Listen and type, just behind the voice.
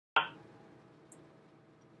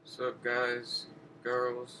What's up, guys,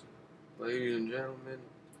 girls, ladies and gentlemen?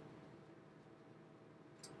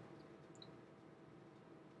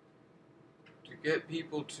 To get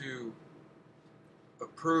people to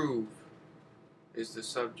approve is the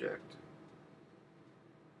subject.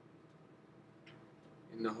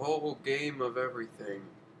 In the whole game of everything,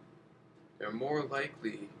 they're more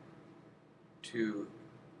likely to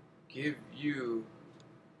give you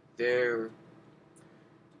their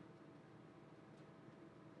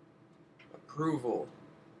approval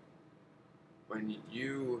when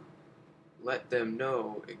you let them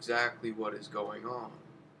know exactly what is going on.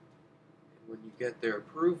 And when you get their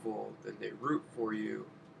approval, then they root for you,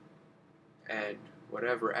 and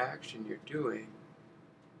whatever action you're doing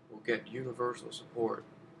will get universal support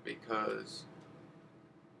because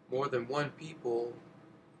more than one people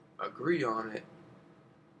agree on it,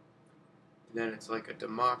 and then it's like a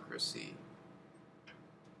democracy,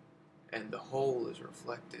 and the whole is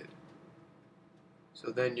reflected. So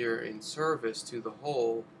then you're in service to the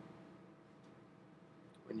whole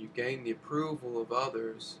when you gain the approval of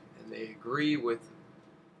others and they agree with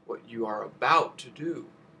what you are about to do.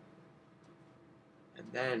 And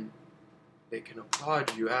then they can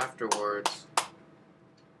applaud you afterwards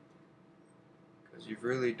because you've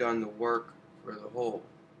really done the work for the whole.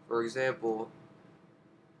 For example,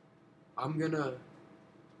 I'm gonna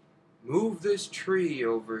move this tree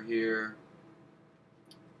over here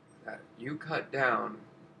that you cut down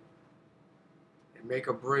and make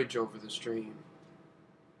a bridge over the stream.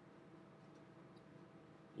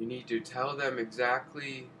 You need to tell them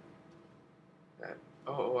exactly that,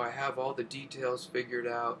 oh, I have all the details figured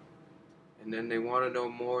out, and then they want to know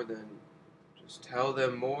more, then just tell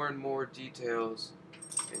them more and more details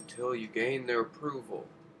until you gain their approval,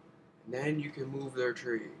 and then you can move their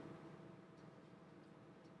tree.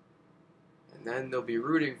 And then they'll be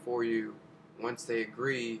rooting for you once they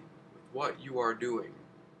agree with what you are doing.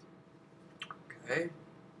 Okay?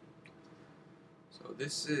 So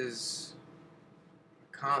this is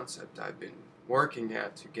a concept I've been working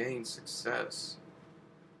at to gain success.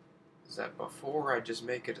 Is that before I just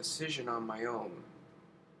make a decision on my own,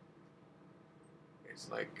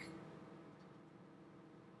 it's like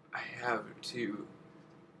I have to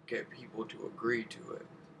get people to agree to it.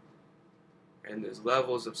 And there's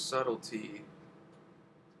levels of subtlety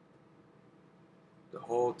the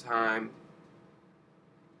whole time.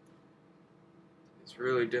 It's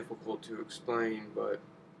really difficult to explain, but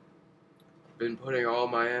I've been putting all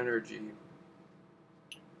my energy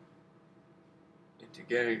into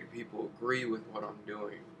getting people to agree with what I'm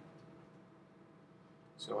doing.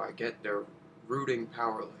 So I get their rooting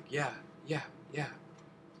power, like, yeah,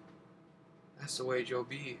 that's the way, Joe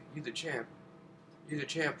B. You the champ. You the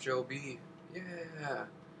champ, Joe B. Yeah,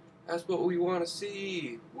 that's what we want to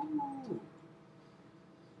see. Woo!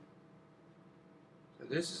 So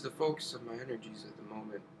this is the focus of my energies at the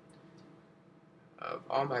moment, of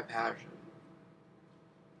all my passion.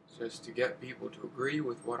 Just to get people to agree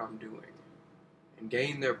with what I'm doing and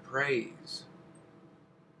gain their praise.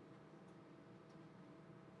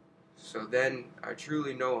 So then I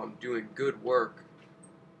truly know I'm doing good work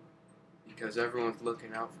because everyone's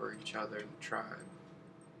looking out for each other in the tribe.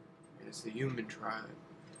 And it's the human tribe.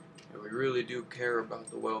 And we really do care about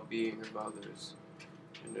the well-being of others.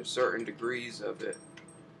 And there's certain degrees of it.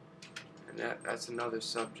 And that's another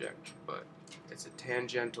subject, but it's a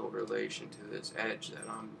tangential relation to this edge that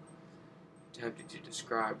I'm attempting to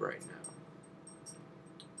describe right now.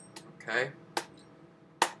 Okay?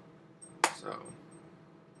 So,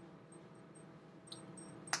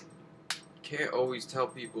 you can't always tell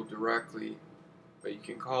people directly, but you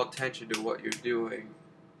can call attention to what you're doing,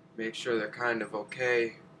 make sure they're kind of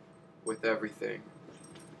okay with everything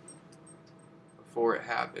before it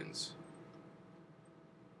happens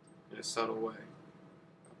in a subtle way.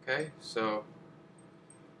 Okay? So,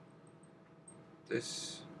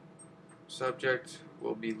 this subject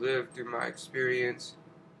will be lived through my experience,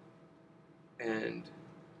 and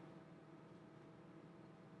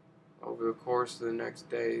over the course of the next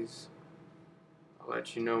days, I'll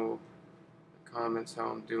let you know in the comments how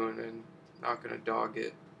I'm doing, and I'm not going to dog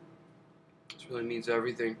it. This really means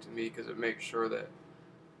everything to me because it makes sure that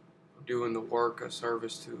I'm doing the work, a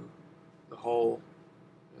service to the whole,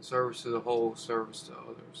 a service to the whole, service to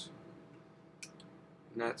others.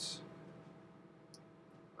 And that's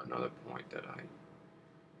another point that I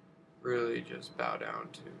really just bow down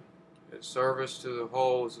to. A service to the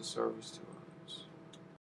whole is a service to others.